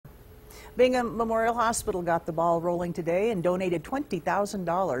Bingham Memorial Hospital got the ball rolling today and donated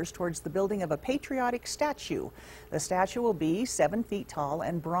 $20,000 towards the building of a patriotic statue. The statue will be 7 feet tall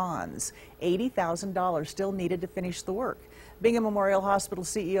and bronze. $80,000 still needed to finish the work. Bingham Memorial Hospital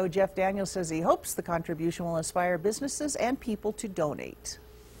CEO Jeff Daniels says he hopes the contribution will inspire businesses and people to donate.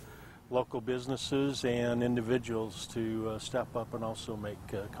 Local businesses and individuals to step up and also make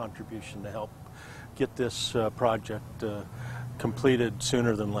a contribution to help get this project completed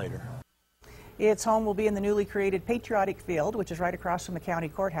sooner than later. Its home will be in the newly created Patriotic Field, which is right across from the county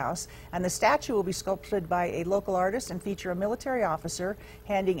courthouse, and the statue will be sculpted by a local artist and feature a military officer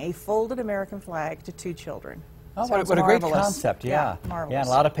handing a folded American flag to 2 children. Oh, what a great concept, yeah. Marvelous. Yeah, and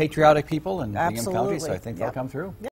a lot of patriotic people in Bingham County, so I think they'll Yep. come through.